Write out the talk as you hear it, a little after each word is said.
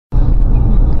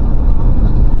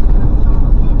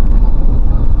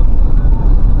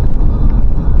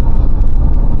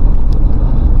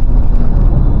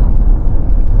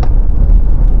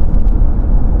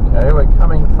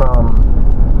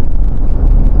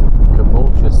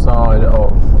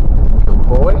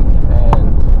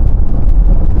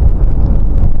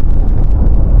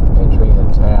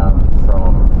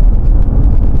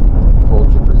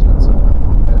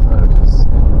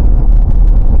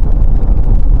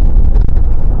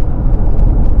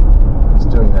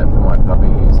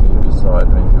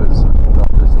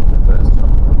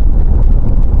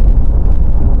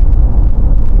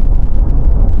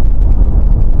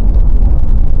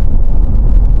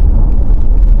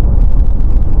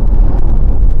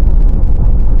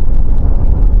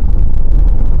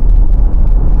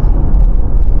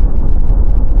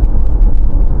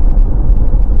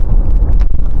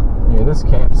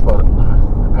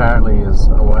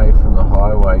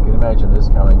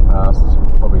just coming past,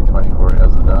 probably 24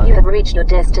 hours a day. You have reached your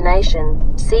destination,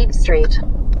 Seib Street.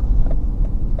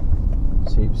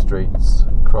 Seib Street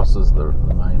crosses the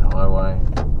main highway.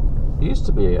 There used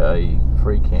to be a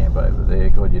free camp over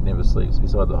there. God, you'd never sleep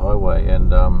beside the highway,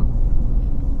 and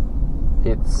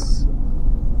it's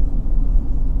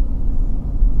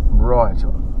right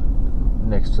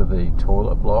next to the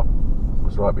toilet block. It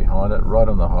was right behind it, right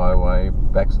on the highway,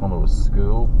 backs onto a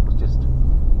school. It's just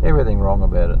everything wrong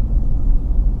about it.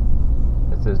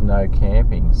 It says no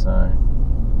camping, so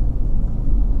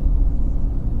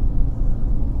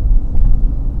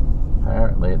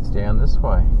apparently it's down this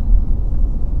way.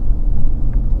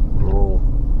 Rural.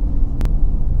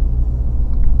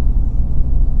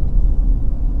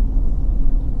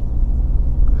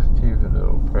 Stupid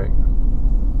little prick.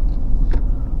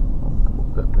 I'll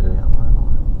book that bit out, won't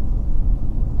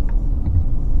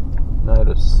I?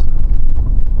 Notice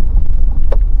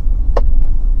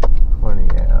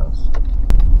 20 hours.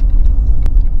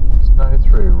 Snow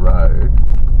through road.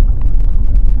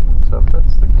 So if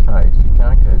that's the case, you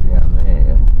can't go down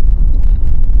there.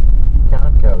 You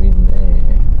can't go in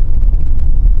there.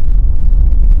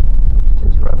 It's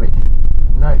just rubbish.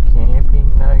 No camping,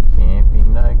 no camping,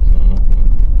 no camping.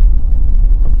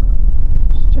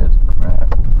 It's just crap.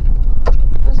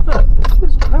 Isn't it? It's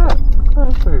just crap.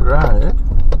 Snow through road.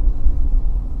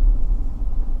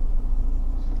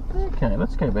 Okay,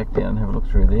 let's go back down and have a look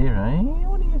through there, eh?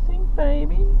 What do you think,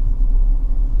 baby?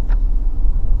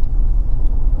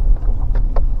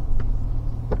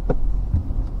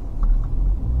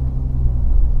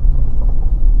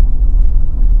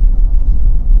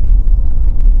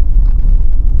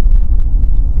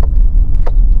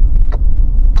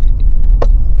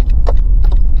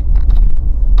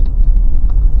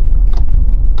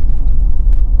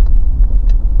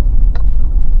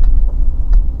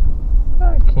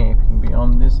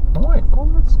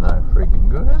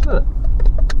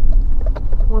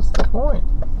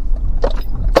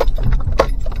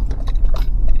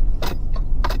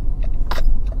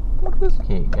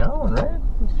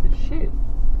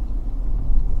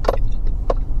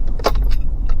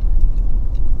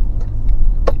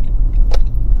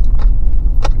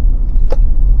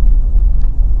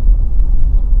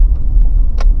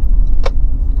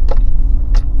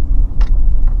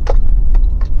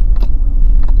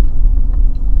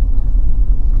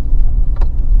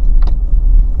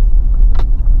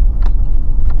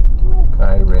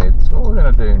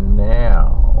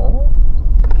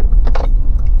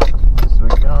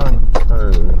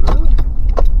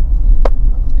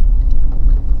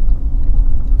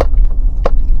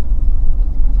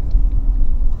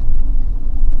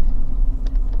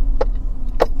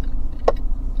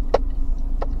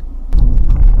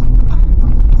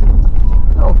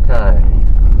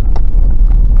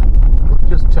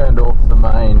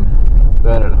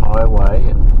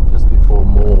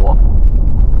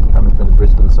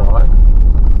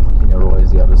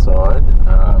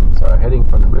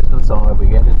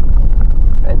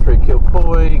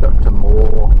 Kilcoy, got to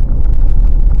Moore,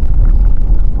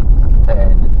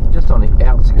 and just on the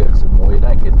outskirts of Moore, you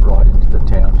don't get right into the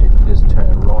township, you just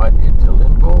turn right into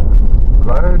Linville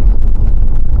Road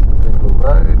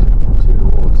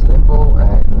towards Linville,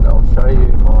 and I'll show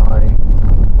you my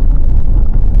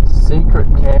secret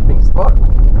camping spot.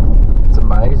 It's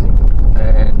amazing,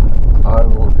 and I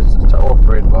will, this is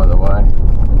off-grid by the way,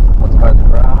 what's made the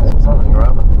grass or something or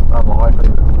other, unlikely,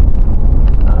 but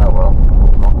well,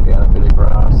 we'll knock down a bit of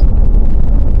grass.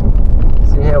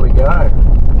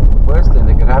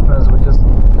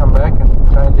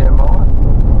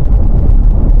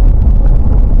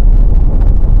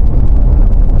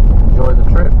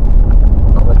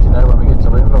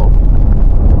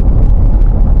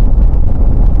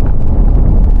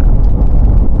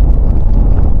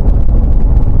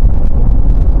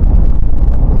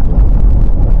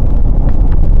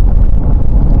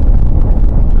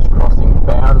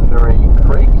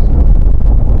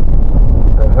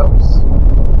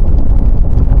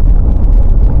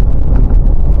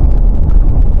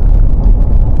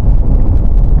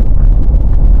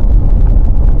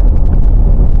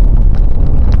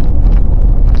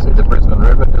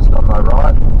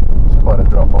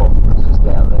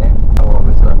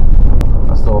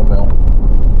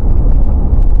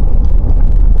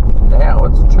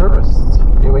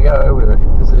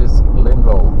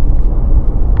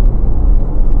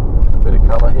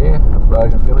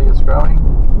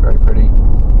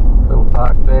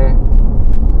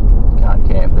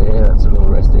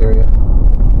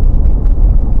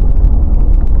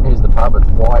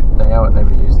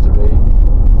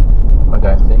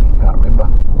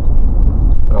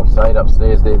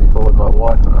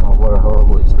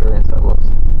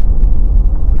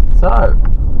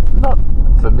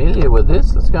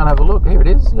 go and have a look. Here it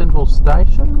is, Linville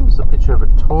Station. It's a picture of a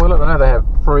toilet. I know they have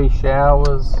free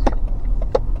showers,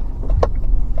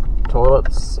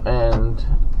 toilets, and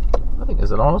I think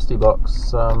there's an honesty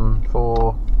box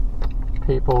for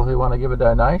people who want to give a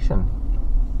donation.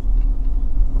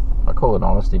 I call it an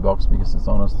honesty box because it's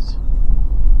honest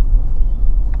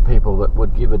people that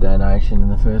would give a donation in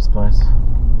the first place.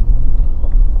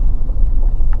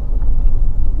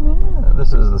 Yeah,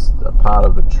 this is a part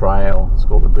of the trail. It's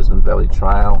called the Brisbane Valley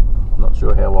Trail. I'm not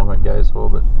sure how long it goes for,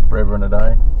 but forever and a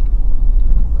day.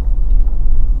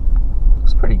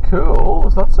 Looks pretty cool.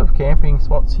 There's lots of camping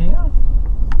spots here.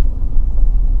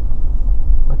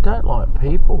 I don't like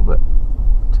people, but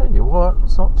I tell you what,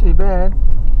 it's not too bad.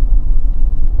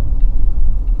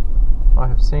 I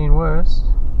have seen worse.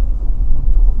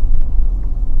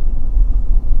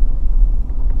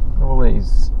 All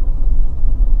these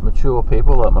mature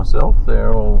people like myself,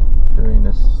 they're all doing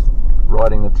this,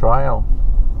 riding the trail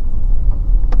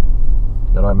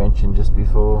that I mentioned just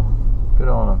before. Good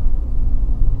on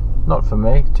them. Not for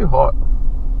me, too hot.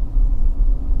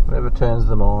 Whatever turns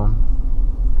them on.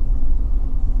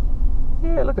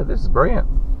 Yeah, look at this, it's brilliant.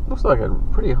 Looks like a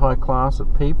pretty high class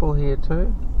of people here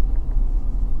too.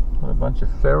 Not a bunch of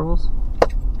ferals.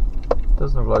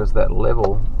 Doesn't look like it's that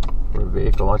level for a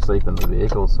vehicle. I sleep in the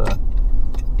vehicle, so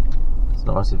it's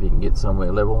nice if you can get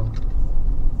somewhere level.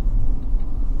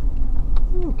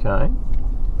 Okay.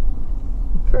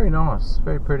 Very nice,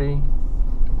 very pretty.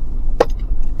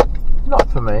 Not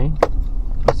for me.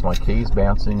 That's my keys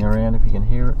bouncing around if you can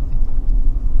hear it.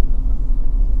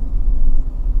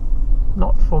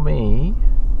 Not for me.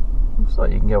 Looks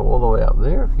like you can go all the way up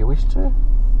there if you wish to.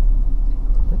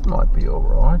 It might be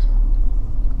alright.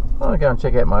 I'll go and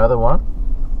check out my other one.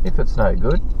 If it's no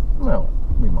good, well,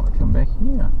 we might come back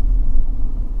here.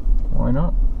 Why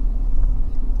not?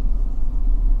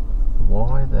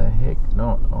 Why the heck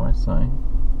not, I say.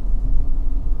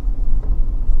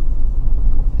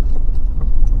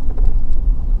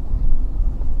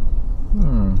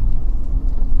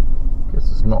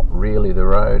 Guess it's not really the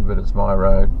road, but it's my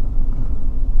road.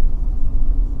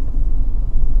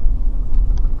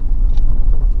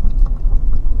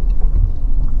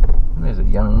 There's a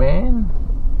young man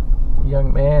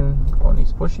on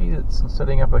his pushy that's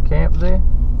setting up a camp there.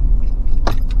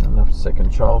 I don't know if it's second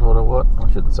childhood or what. I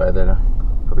shouldn't say that.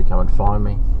 Probably come and find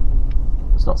me.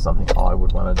 It's not something I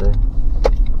would want to do.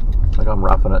 Like, I'm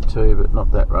roughing it too, but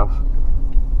not that rough.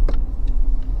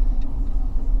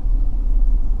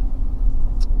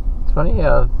 It's funny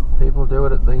how people do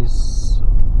it at these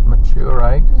mature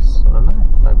ages. I don't know.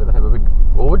 Maybe they have a big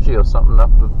orgy or something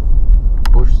up the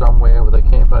bush somewhere where they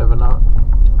camp overnight.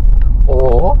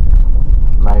 Or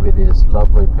maybe there's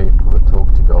lovely people that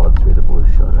talk to God through the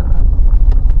bush. I don't know.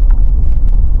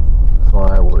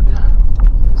 Firewood.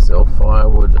 They sell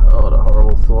firewood. Oh, what a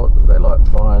horrible thought that they light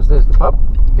fires. There's the pub.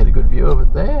 Get a good view of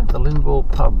it there. The Linville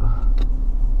pub.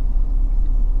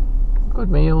 Good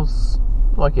meals.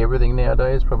 Like everything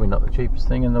nowadays. Probably not the cheapest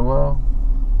thing in the world.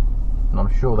 And I'm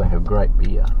sure they have great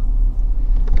beer.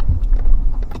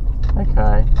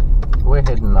 Okay. We're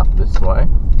heading up this way.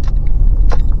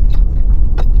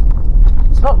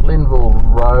 It's not Linville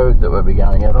Road that we'll be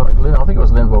going out on. I think it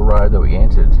was Linville Road that we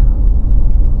entered.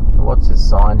 What's this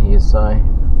sign here say?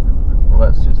 Well,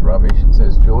 that's just rubbish. It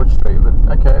says George Street, but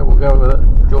okay, we'll go with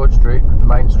it. George Street, the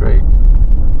main street.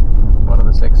 One of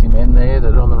the sexy men there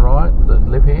that are on the right that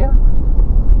live here,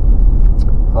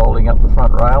 holding up the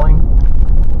front railing.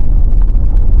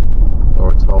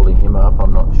 Or it's holding him up,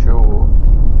 I'm not sure.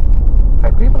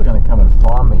 Hey, people are going to come and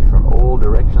find me from all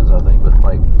directions, I think, with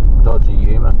my dodgy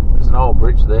humour. There's an old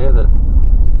bridge there that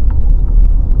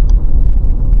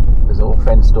is all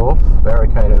fenced off,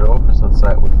 barricaded off, because I'd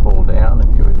say it would fall down if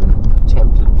you even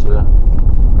attempted to.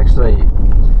 Actually,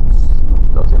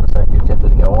 I was going to say if you attempted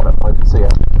to go on it. I could see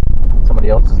somebody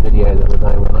else's video the other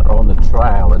day when they're on the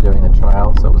trail, they're doing the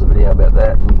trail, so it was a video about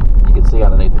that, and you could see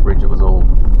underneath the bridge it was all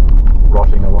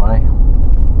rotting away.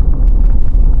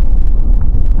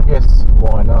 I guess,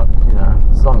 why not, you know,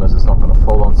 as long as it's not going to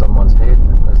fall on someone's head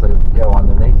as they go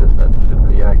underneath it, that should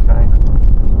be okay.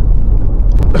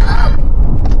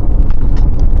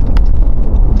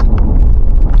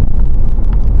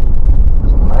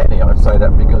 Mainly I'd say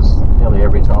that because nearly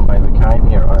every time I ever came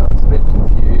here I was a bit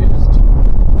confused.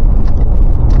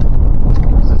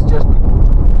 Because it's just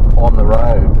on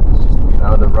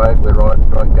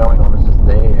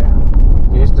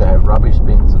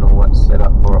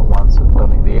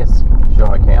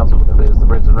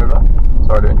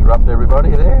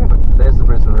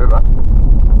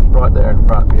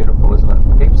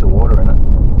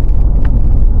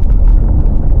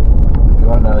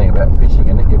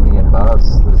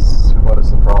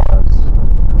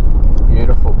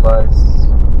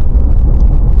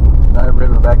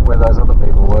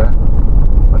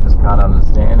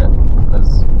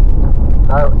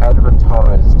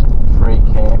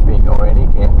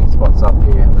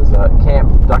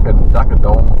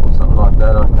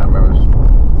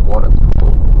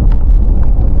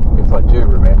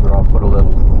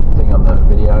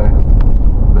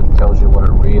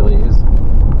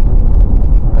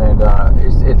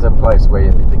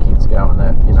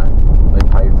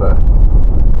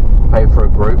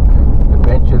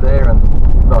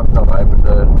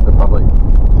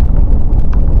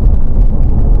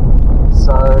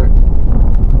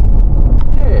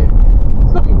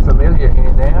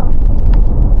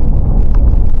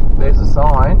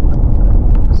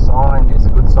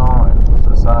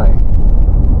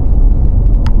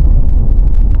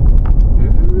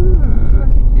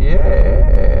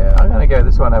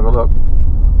have a look.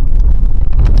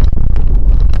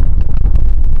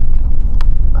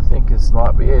 I think this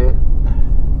might be it.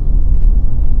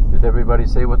 Did everybody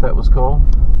see what that was called?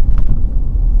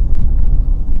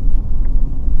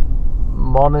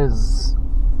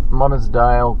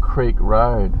 Monarsdale Creek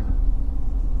Road.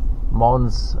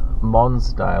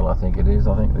 Monsdale, I think it is.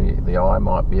 I think the I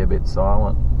might be a bit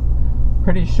silent.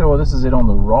 Pretty sure this is it on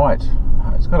the right.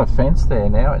 It's got a fence there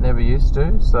now. It never used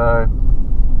to. So,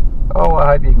 oh, I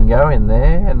hope you can go in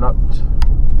there and not.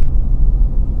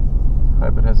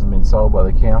 Hope it hasn't been sold by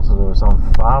the council or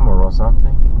some farmer or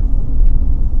something.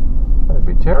 That'd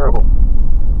be terrible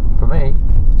for me.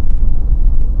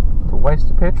 It's a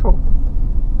waste of petrol.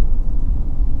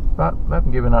 But I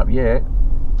haven't given up yet.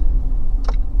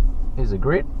 Here's a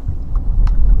grid.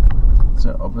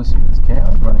 So obviously there's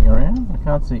cows running around. I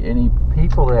can't see any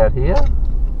people out here.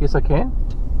 Yes, I can.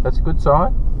 That's a good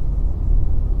sign.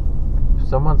 If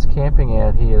someone's camping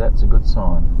out here, that's a good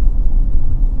sign.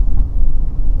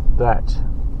 That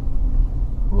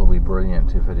will be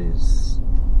brilliant if it is.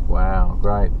 Wow,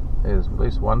 great. There's at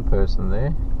least one person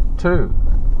there. Two.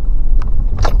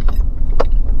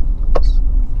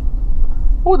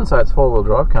 I wouldn't say it's four-wheel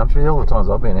drive country. All the times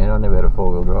I've been here, I never had a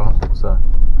four-wheel drive, so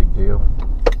big deal.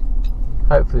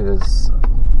 Hopefully there's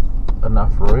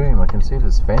enough room. I can see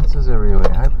there's fences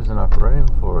everywhere. I hope there's enough room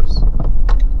for us.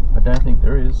 I don't think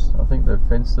there is. I think they've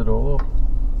fenced it all off.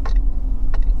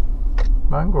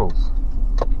 Mongrels.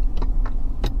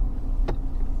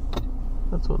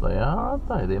 That's what they are, aren't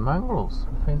they? They're mongrels.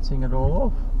 Fencing it all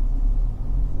off.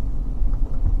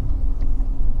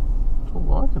 That's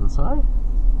all I can say.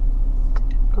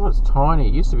 God, it's tiny.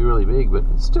 It used to be really big, but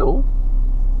it's still,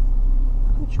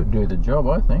 it should do the job,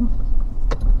 I think.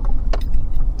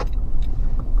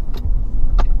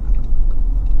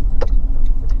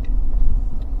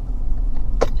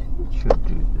 It should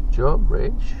do the job,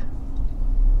 Reg.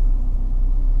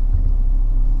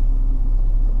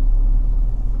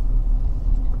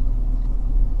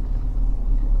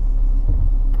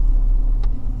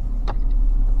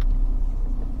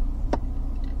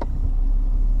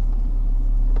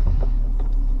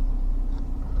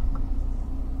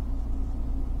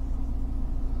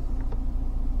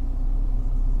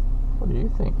 What do you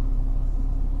think?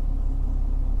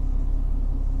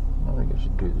 I think it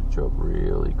should do the job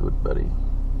really good, buddy.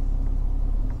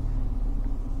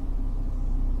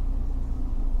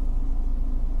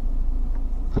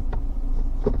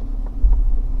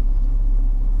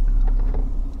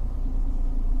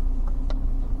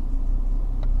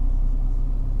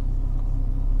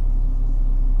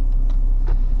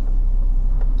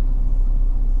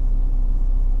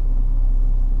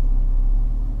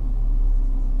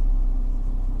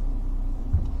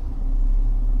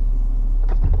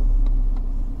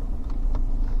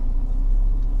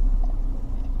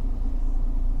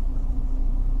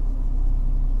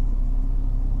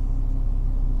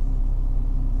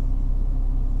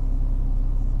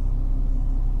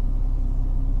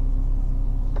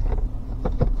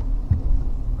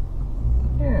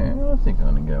 I think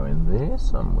I'm going to go in there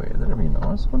somewhere. That'd be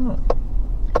nice, wouldn't it?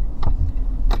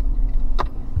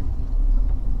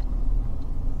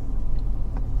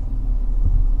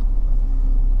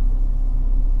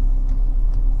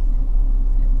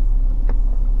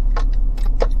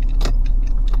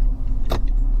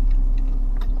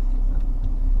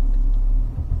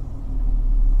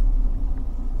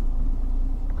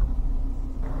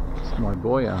 It's my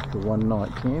boy after one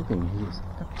night camping. He's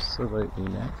absolutely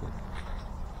knackered.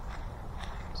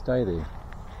 Stay there.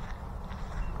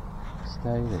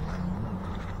 Stay there.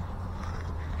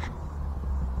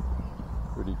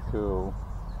 Pretty cool.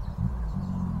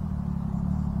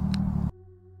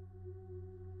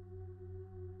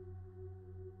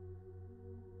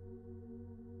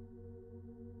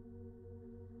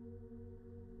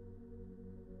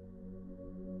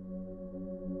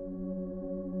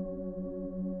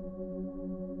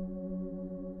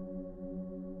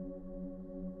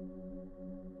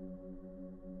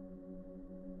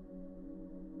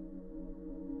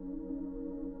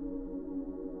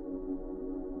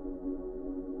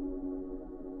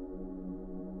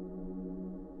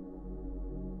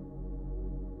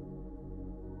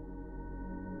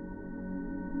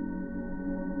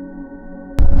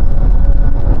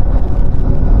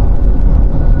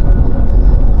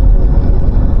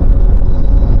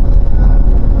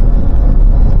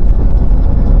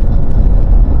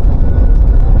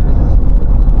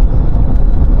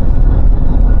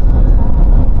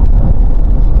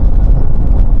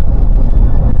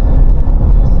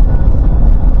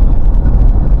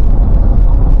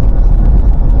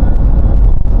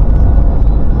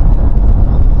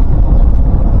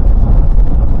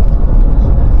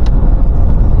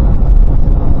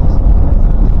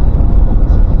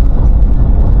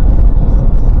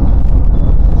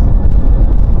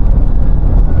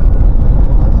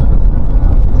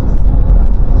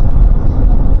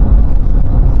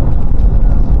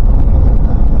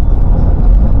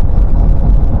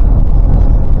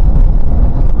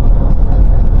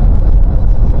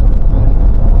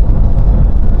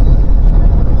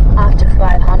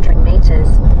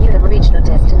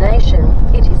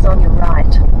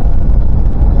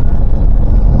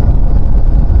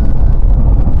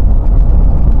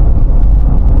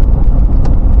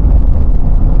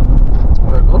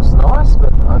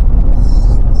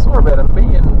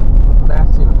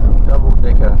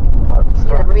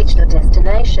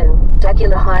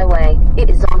 circular highway.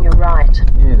 It is on your right.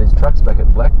 Yeah, there's trucks back at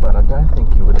Blackbutt. I don't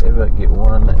think you would ever get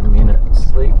 1 minute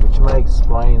sleep, which may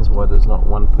explains why there's not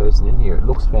one person in here. It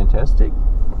looks fantastic.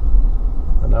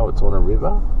 I know it's on a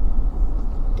river.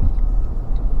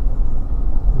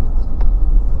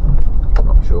 I'm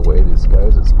not sure where this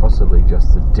goes. It's possibly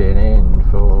just a dead end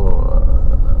for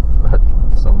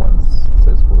someone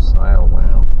says for sale.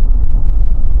 Wow.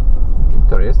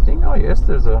 Interesting. Oh yes,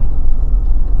 there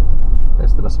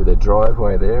must be their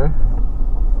driveway there.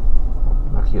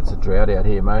 Lucky it's a drought out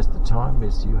here most of the time,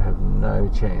 because you have no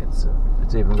chance.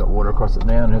 It's even got water across it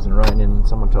now and it hasn't rained in,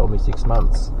 someone told me, 6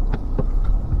 months.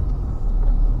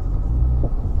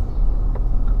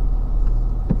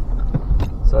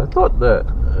 So I thought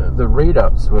the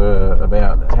read-ups were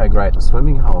about how great the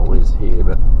swimming hole is here,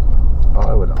 but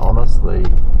I would honestly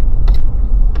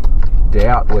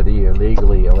doubt whether you're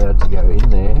legally allowed to go in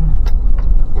there.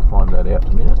 We'll find that out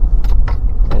in a minute.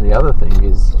 And the other thing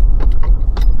is,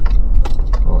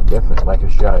 well, definitely lack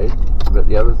of shade, but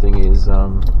the other thing is the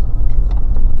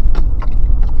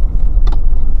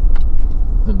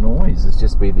noise. It's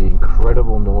just be the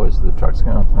incredible noise of the trucks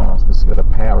going past, because they've got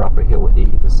to power up a hill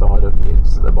either side of here.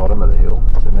 It's at the bottom of the hill,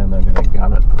 and then they're going to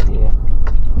gun it from here.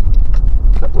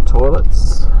 A couple of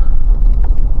toilets.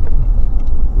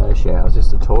 No showers,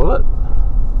 just a toilet.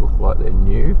 Look like they're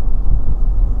new.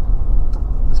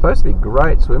 It's supposed to be a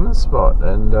great swimming spot,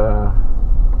 and I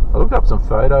looked up some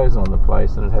photos on the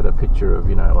place, and it had a picture of,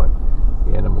 you know, like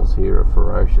the animals here are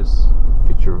ferocious,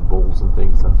 picture of bulls and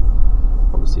things. So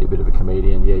obviously a bit of a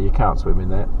comedian. Yeah, you can't swim in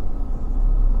that.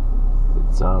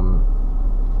 It's I don't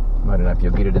know if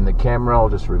you'll get it in the camera. I'll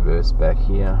just reverse back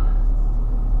here,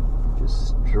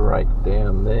 just straight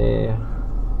down there.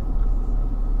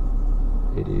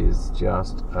 It is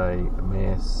just a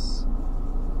mess,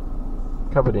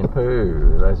 covered in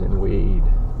poo, as in weed,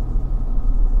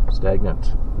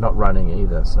 stagnant, not running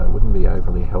either, so it wouldn't be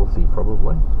overly healthy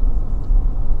probably.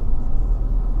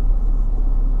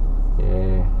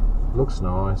 Yeah, looks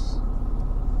nice.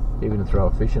 Even to throw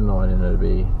a fishing line in, it'd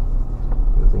be,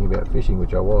 if you're thinking about fishing,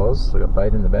 which I was, I got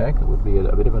bait in the back, it would be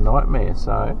a bit of a nightmare.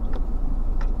 So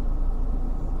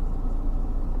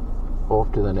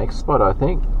off to the next spot, I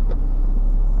think.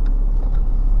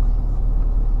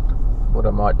 What I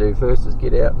might do first is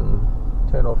get out and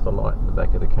turn off the light in the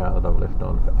back of the car that I've left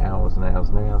on for hours and hours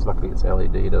and hours. Luckily it's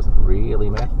LED, it doesn't really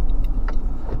matter.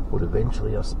 Would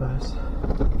eventually, I suppose.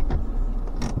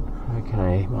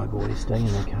 Okay, my boy, stay in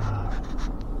the car.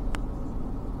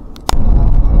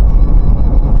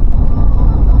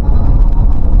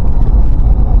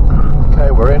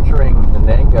 Okay, we're entering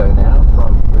Nanango now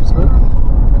from Brisbane.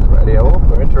 And the radio off.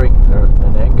 We're entering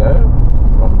Nanango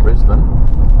from Brisbane.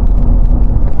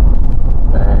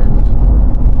 And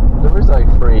there is a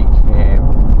free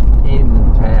camp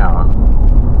in town.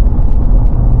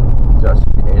 Just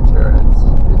you enter, and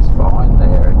it's fine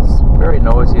there. It's very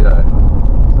noisy though.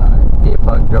 So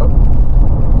earplug job.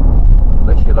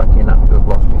 Unless you're lucky enough to have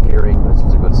lost your hearing, this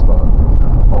is a good spot.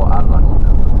 Or unlucky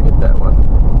enough to get that one.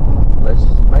 Let's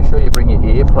make sure you bring your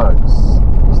earplugs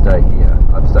if you stay here.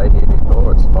 I've stayed here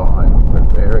before, it's fine, but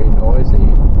very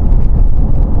noisy.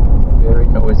 Very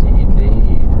noisy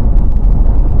indeed.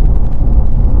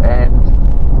 And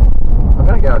I'm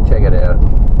going to go and check it out.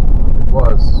 It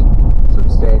was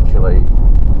substantially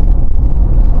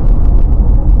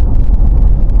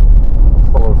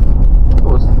full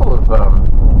of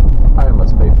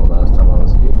homeless people last time I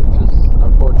was here, which is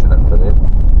unfortunate for them.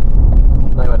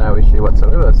 They were no issue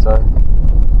whatsoever, so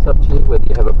it's up to you whether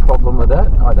you have a problem with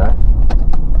that. I don't.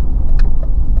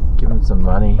 Give them some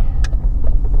money.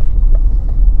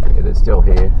 Yeah, they're still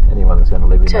here. Anyone that's going to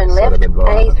live in that sort of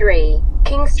environment. A3,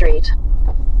 King Street.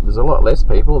 There's a lot less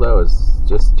people. There was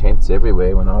just tents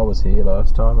everywhere when I was here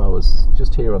last time. I was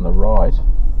just here on the right,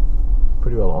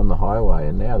 pretty well on the highway,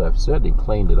 and now they've certainly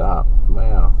cleaned it up.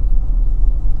 Wow.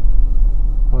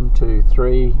 1, 2,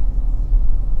 3,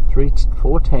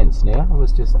 4 tents now. There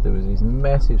was these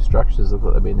massive structures. I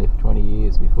thought they'd been there for 20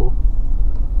 years before.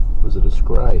 It was a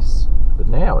disgrace. But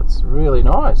now it's really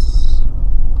nice.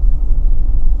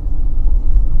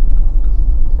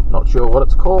 Not sure what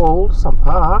it's called. Some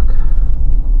park.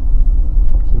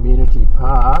 Community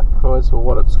park. As for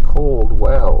what it's called,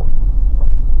 well,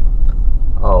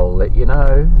 I'll let you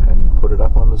know and put it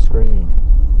up on the screen.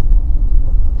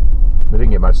 We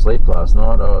didn't get much sleep last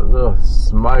night.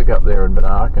 Smoke up there in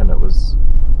Benarkin. It was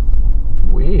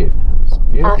weird. It was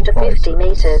beautiful. After place. 50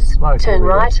 metres, turn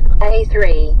right,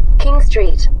 A3, King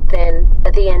Street. Then,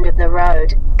 at the end of the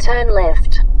road, turn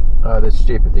left. Oh, there's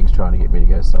stupid things trying to get me to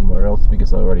go somewhere else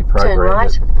because I already programmed it. Turn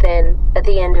right, then, at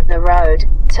the end of the road,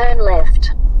 turn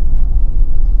left.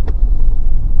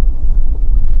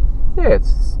 Yeah,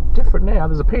 it's different now.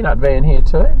 There's a peanut van here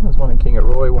too. There's one in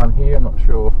Kingaroy, one here. I'm not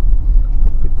sure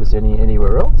if there's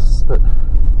anywhere else, but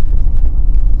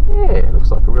yeah, it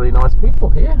looks like a really nice people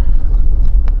here.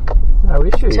 No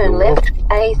issue. Turn left,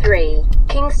 A3,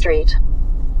 King Street.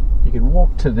 You can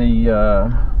walk to the.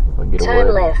 If I can get a Turn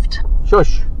word. left.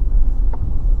 Shush.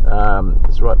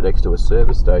 It's right next to a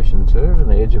service station too, on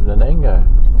the edge of Nanango,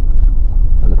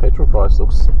 and the petrol price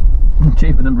looks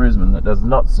cheaper than Brisbane. That does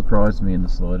not surprise me in the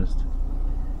slightest.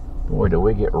 Boy, do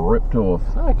we get ripped off.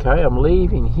 Okay, I'm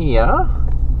leaving here.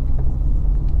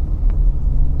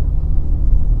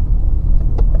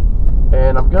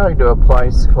 And I'm going to a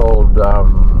place called, I'll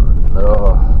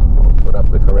put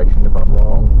up the correction if I'm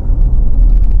wrong.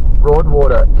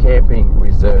 Broadwater Camping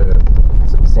Reserve.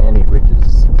 It's at Sandy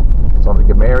Ridges. It's on the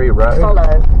Gameri Road.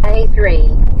 Follow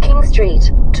A3, King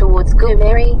Street, towards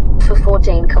Gameri for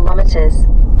 14 kilometres.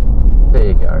 There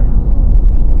you go.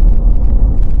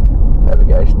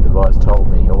 Navigation device told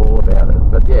me all about it.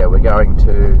 But yeah, we're going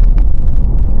to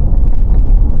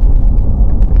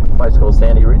a place called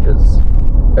Sandy Ridges.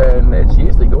 And it's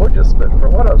usually gorgeous, but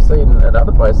from what I've seen at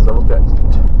other places I looked at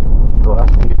the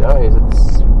last few days,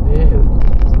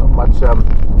 there's not much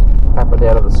happened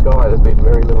out of the sky. There's been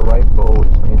very little rainfall,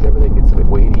 which means everything gets a bit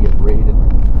weedy and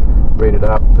reeded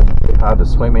up, and it's a bit hard to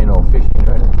swim in or fish in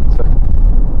or anything. So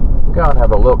we'll go and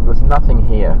have a look. There's nothing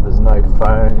here. There's no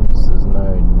phones, there's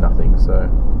no nothing, so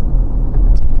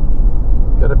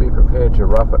got to be prepared to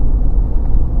rough it.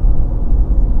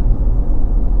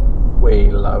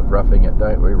 We love roughing it,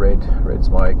 don't we, Red? Red's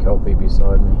my kelpie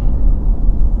beside me.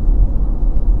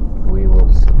 We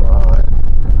will survive.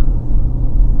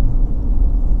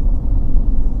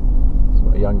 It's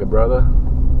my younger brother.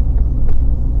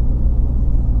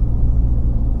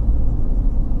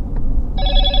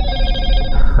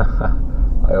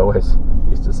 I always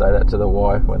used to say that to the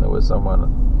wife when there was someone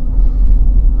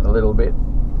a little bit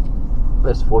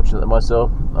less fortunate than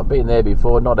myself. I've been there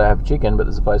before, not to have chicken, but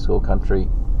there's a place called Country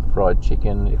Fried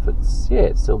Chicken. If it's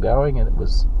still going, and it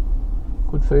was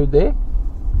good food there.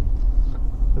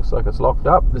 Looks like it's locked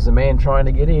up. There's a man trying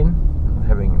to get in and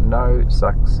having no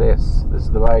success. This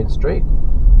is the main street.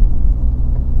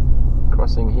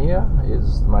 Crossing here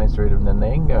is the main street of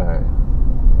Nanango.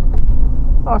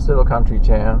 Nice little country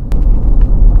town.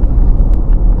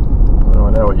 Oh,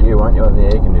 I know what you want. You want the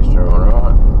air conditioner,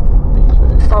 alright? Me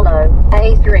too. Follow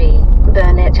A3,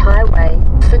 Burnett Highway,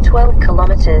 for 12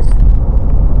 kilometres.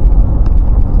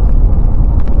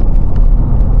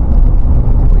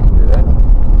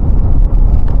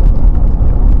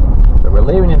 We're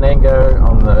leaving Nanango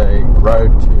on the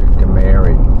road to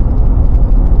Gameri.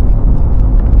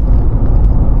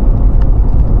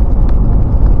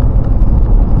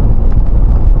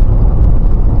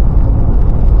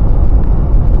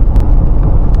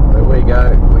 Where we go,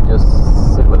 we just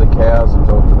sit with the cows and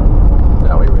talk to them.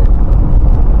 Now we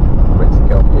rent the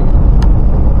kelpie again.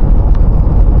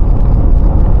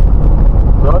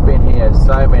 But I've been here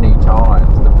so many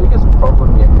times. The biggest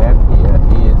problem you have here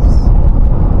is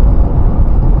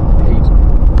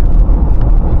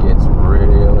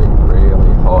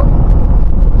really hot.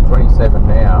 It's 27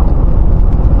 now.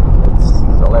 It's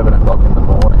 11 o'clock in the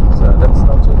morning, so that's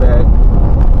not too bad.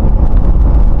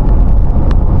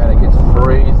 And it gets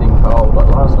freezing cold. Like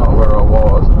last night where I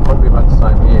was, and probably about the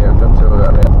same here. I got to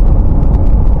about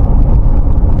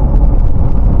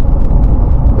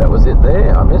that was it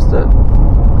there. I missed it.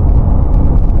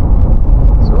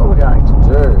 So what we're going to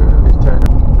do is turn.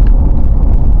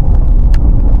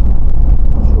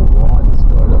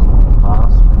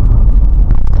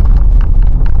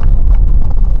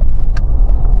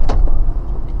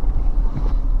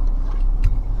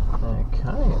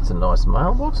 Nice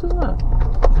mailbox, isn't it?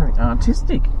 Very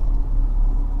artistic.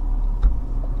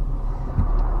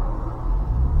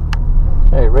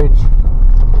 Hey, Reg.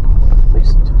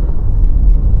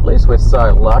 At least we're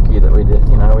so lucky that we did.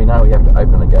 You know, we have to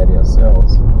open the gate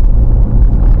ourselves.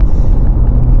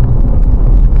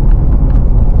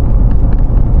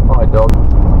 Hi, dog.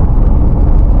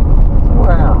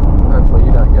 Wow. Hopefully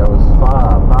you don't go as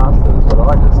far past it as what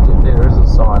I just did. There is a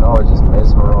sign. I was just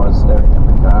mesmerised staring at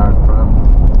the car in front.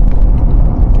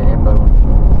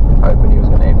 Hoping he was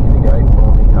going to empty the gate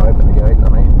for me. Open the gate,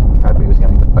 Hope he was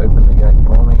going to open the gate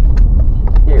for me.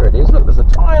 Here it is. Look, there's a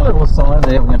tiny little sign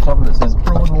there on the top of it that says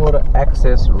Broadwater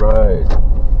Access Road.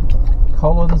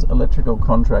 Collins Electrical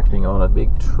Contracting on a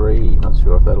big tree. Not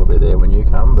sure if that'll be there when you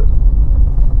come, but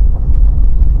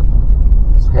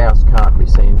this house can't be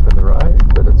seen from the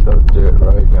road, but it's got a dirt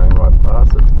road going right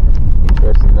past it.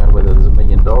 Interesting to know whether there's a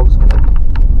million dogs going to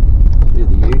do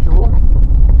the usual.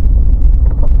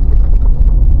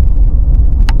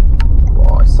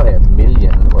 I say a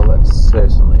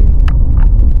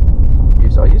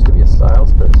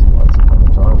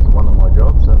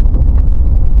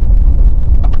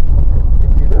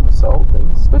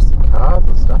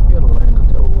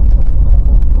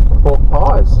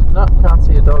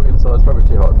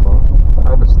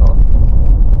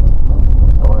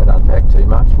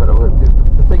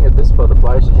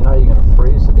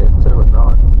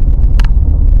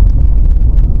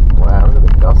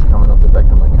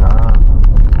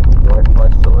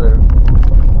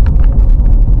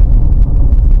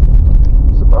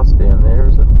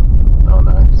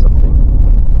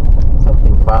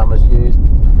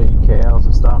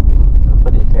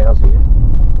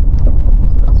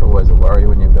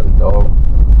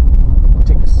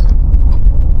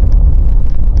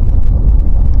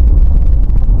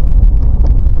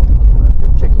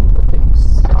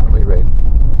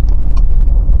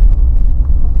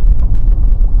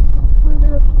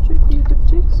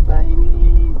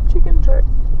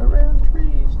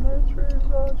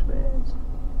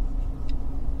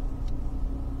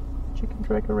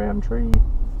trek around trees.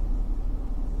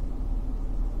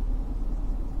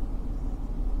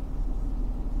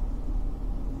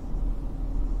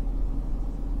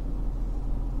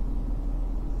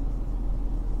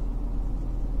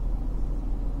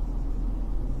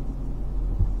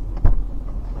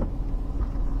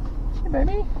 Hey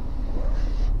baby,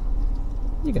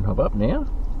 you can hop up now.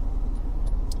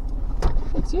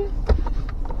 That's it.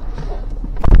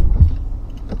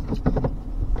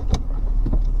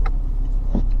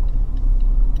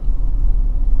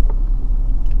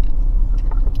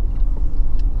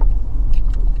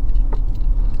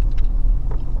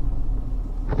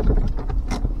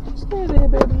 Stay there,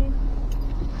 baby.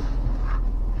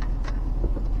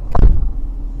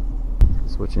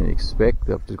 That's what you expect.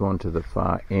 They've just gone to the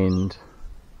far end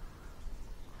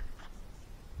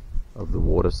of the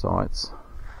water sites,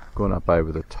 gone up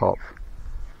over the top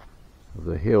of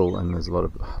the hill, and there's a lot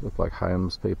of, look like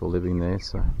homeless people living there,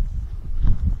 so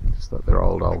just like they're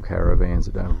old caravans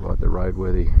that don't look like they're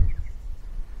roadworthy.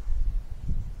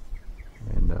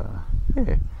 And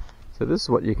yeah, so this is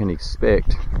what you can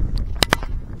expect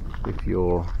if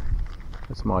you're,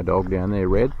 that's my dog down there,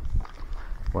 Red,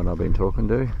 one I've been talking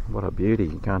to. What a beauty,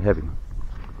 you can't have him.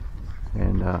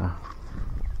 And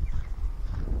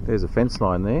there's a fence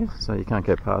line there, so you can't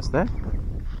get past that.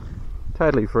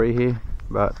 Totally free here,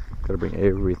 but got to bring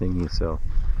everything yourself.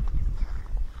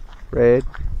 Red,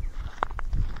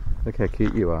 look how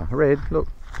cute you are. Red, look.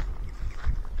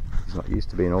 He's not used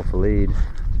to being off the lead.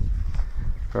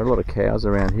 There are a lot of cows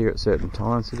around here at certain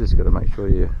times, so you just got to make sure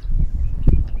you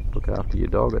look after your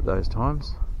dog at those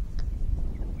times.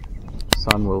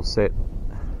 Sun will set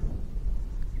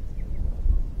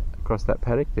across that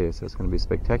paddock there, so it's going to be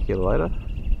spectacular later.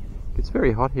 It's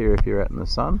very hot here if you're out in the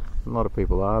sun. A lot of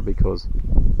people are because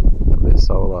of their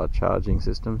solar charging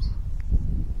systems.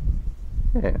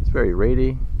 Yeah, it's very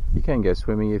reedy. You can go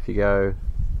swimming if you go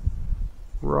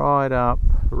right up,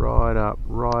 right up,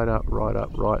 right up, right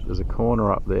up, right. There's a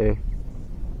corner up there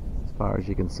as far as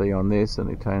you can see on this,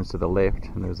 and it turns to the left,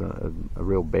 and there's a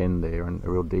real bend there and a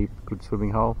real deep, good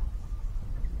swimming hole.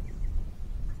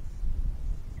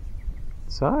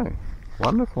 So,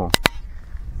 wonderful.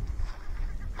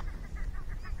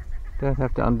 Don't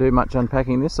have to undo much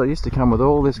unpacking this. I used to come with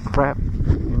all this crap,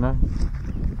 you know,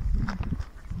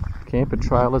 camper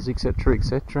trailers, etc,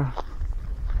 etc,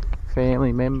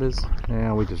 family members.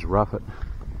 Now we just rough it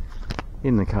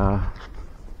in the car.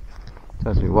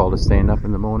 Takes me a while to stand up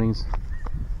in the mornings.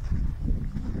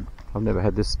 I've never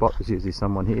had this spot. There's usually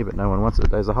someone here, but no one wants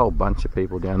it. There's a whole bunch of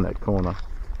people down that corner.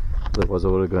 Otherwise I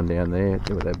would have gone down there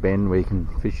to that bend where you can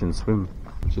fish and swim,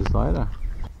 which is later.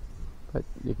 But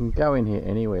you can go in here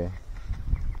anywhere.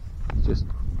 Just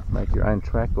make your own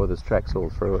track, or there's tracks all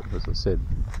through it, as I said.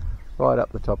 Right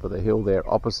up the top of the hill there,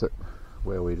 opposite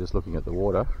where we're just looking at the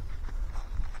water.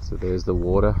 So there's the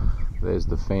water, there's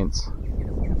the fence.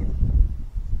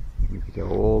 If you go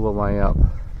all the way up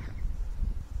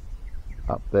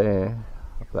there,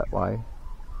 up that way,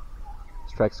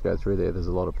 tracks go through there. There's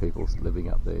a lot of people living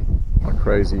up there. My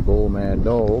crazy ball mad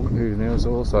dog, who has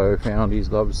also found he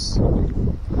loves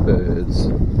birds,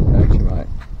 don't you, mate?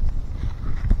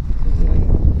 Yeah,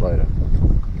 later.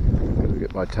 Gotta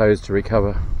get my toes to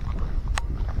recover.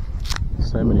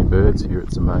 So many birds here,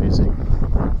 it's amazing.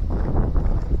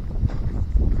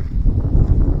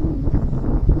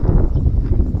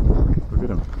 Look at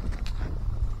him.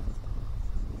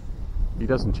 He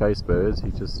doesn't chase birds,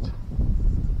 he just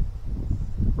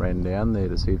ran down there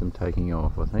to see them taking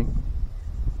off, I think.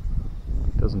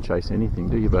 Doesn't chase anything,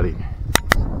 do you, buddy?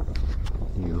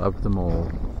 You love them all.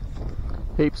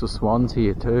 Heaps of swans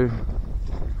here too.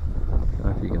 I don't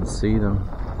know if you can see them.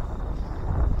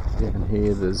 Down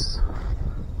here there's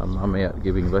a mum out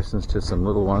giving lessons to some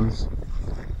little ones.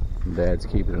 And Dad's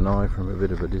keeping an eye from a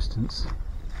bit of a distance.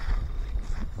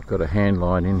 I've got a hand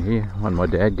line in here, one my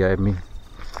dad gave me.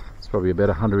 It's probably about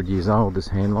 100 years old, this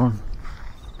hand line.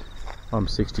 I'm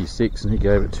 66 and he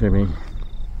gave it to me,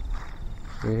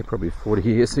 yeah, probably 40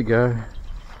 years ago,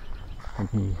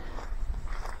 and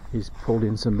he's pulled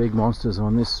in some big monsters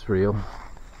on this reel.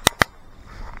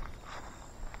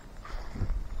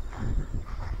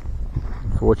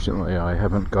 Unfortunately I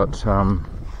haven't got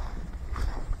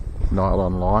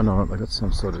nylon line on it. I've got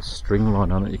some sort of string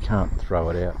line on it. You can't throw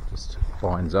it out, it just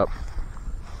binds up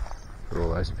for all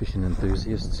those fishing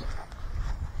enthusiasts.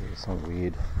 Yeah, some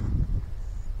weird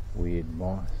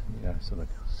moth, you know, sort of.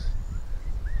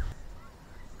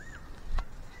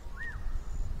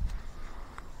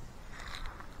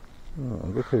 Oh,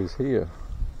 look who's here.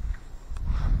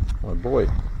 My boy.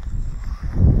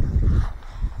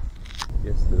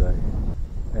 Yesterday.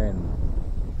 And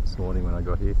this morning when I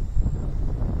got here.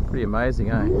 Pretty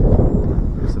amazing, eh?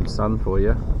 There's some sun for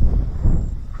you.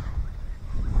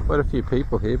 Quite a few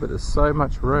people here, but there's so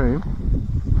much room.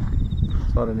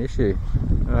 It's not an issue.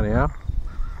 Anyhow,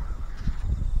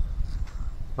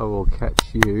 I will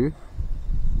catch you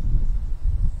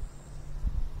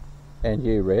and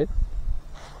you, Red.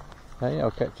 Hey,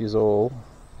 I'll catch you all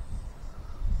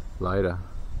later.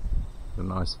 A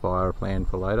nice fire planned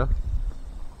for later.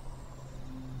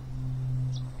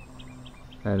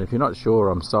 And if you're not sure,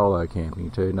 I'm solo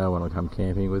camping too. No one will come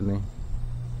camping with me.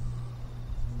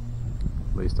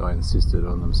 At least I insisted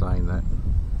on them saying that.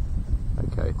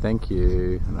 Okay, thank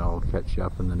you, and I'll catch you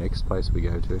up in the next place we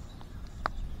go to.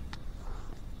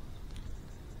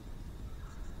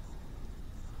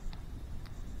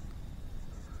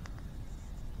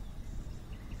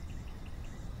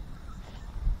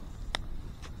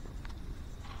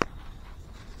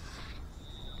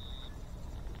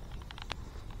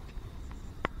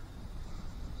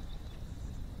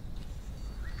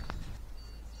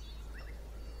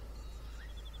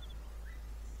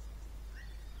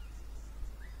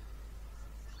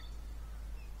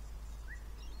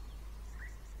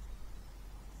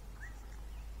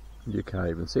 You can't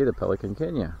even see the pelican,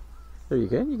 can you? There you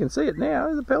can. You can see it now.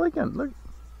 There's a pelican. Look.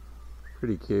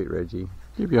 Pretty cute, Reggie.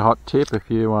 Give you a hot tip if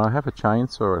you have a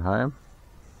chainsaw at home.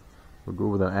 We're good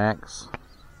with an axe,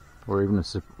 or even a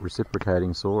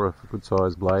reciprocating saw, a good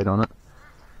sized blade on it.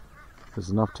 There's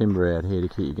enough timber out here to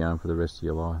keep you going for the rest of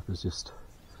your life. There's just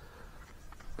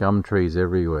gum trees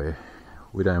everywhere.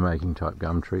 Widow-making type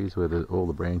gum trees where all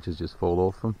the branches just fall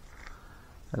off them.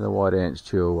 And the white ants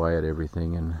chew away at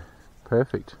everything, and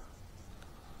perfect.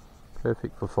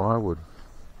 Perfect for firewood.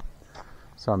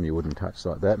 Some you wouldn't touch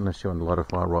like that unless you want a lot of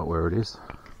fire right where it is.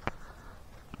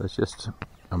 It's just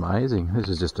amazing. This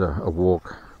is just a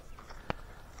walk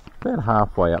about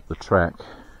halfway up the track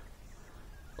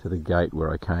to the gate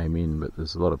where I came in, but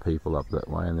there's a lot of people up that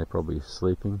way and they're probably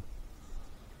sleeping.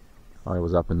 I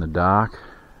was up in the dark,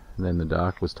 and then the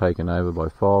dark was taken over by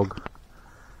fog,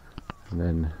 and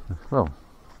then, well,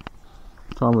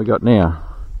 what time we got now?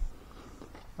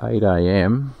 8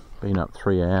 AM, been up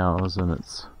 3 hours, and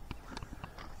it's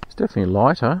definitely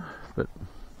lighter, but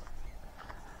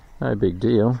no big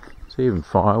deal. So even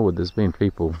firewood, there's been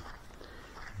people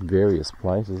in various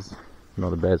places.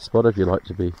 Not a bad spot if you like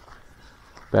to be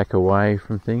back away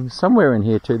from things. Somewhere in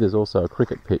here too there's also a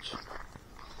cricket pitch.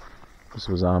 This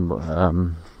was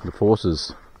the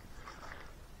forces,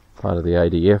 part of the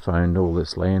ADF, owned all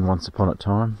this land once upon a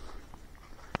time.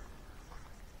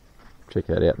 Check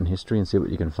that out in history and see what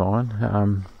you can find.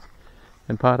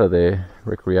 And part of their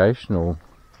recreational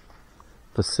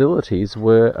facilities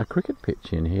were a cricket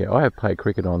pitch in here. I have played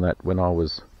cricket on that when I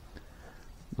was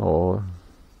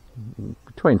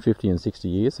between 50 and 60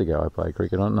 years ago. I played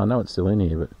cricket on it, and I know it's still in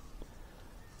here, but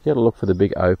you got to look for the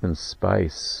big open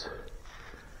space.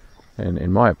 And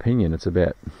in my opinion, it's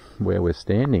about where we're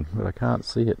standing, but I can't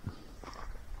see it.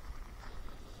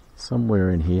 Somewhere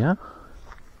in here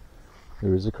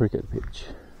there is a cricket pitch.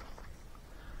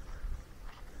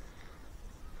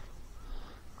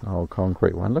 Old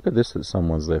concrete one. Look at this that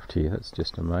someone's left here. That's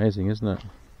just amazing, isn't it?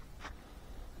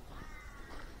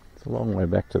 It's a long way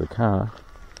back to the car.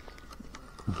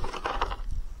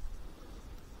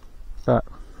 But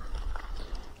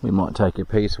we might take a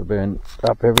piece. We burned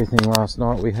up everything last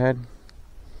night we had.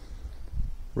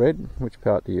 Red, which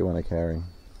part do you want to carry?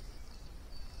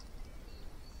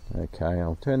 Okay,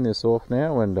 I'll turn this off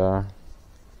now and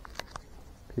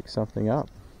pick something up.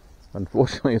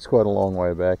 Unfortunately, it's quite a long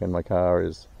way back, and my car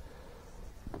is...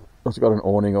 It's got an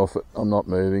awning off it. I'm not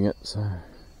moving it, so...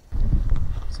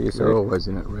 See you soon. They're always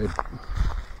in it, Red.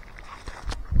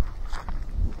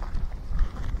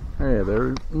 Yeah,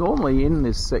 they're normally in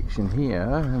this section here,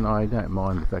 and I don't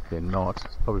mind the fact they're not.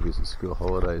 It's probably because it's school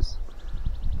holidays.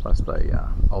 Plus they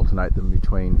alternate them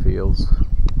between fields.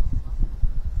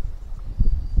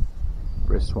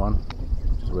 Breast one,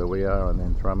 which is where we are, and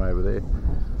then Thrum over there.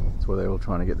 That's where they're all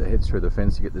trying to get their heads through the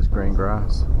fence to get this green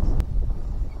grass.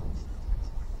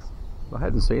 I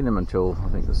hadn't seen them until I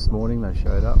think this morning they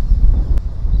showed up.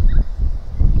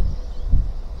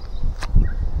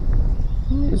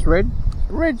 Here's Red.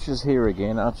 Reg is here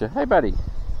again, aren't you? Hey buddy.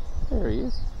 There he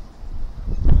is.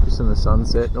 Just in the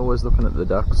sunset, always looking at the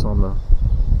ducks on the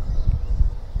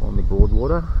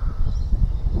Broadwater.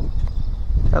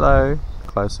 Hello.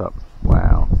 Close up.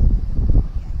 Wow.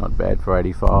 Not bad for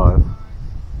 85.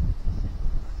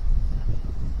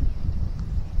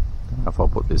 Don't know if I'll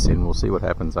put this in, we'll see what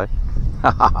happens, eh?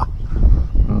 Oh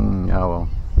well.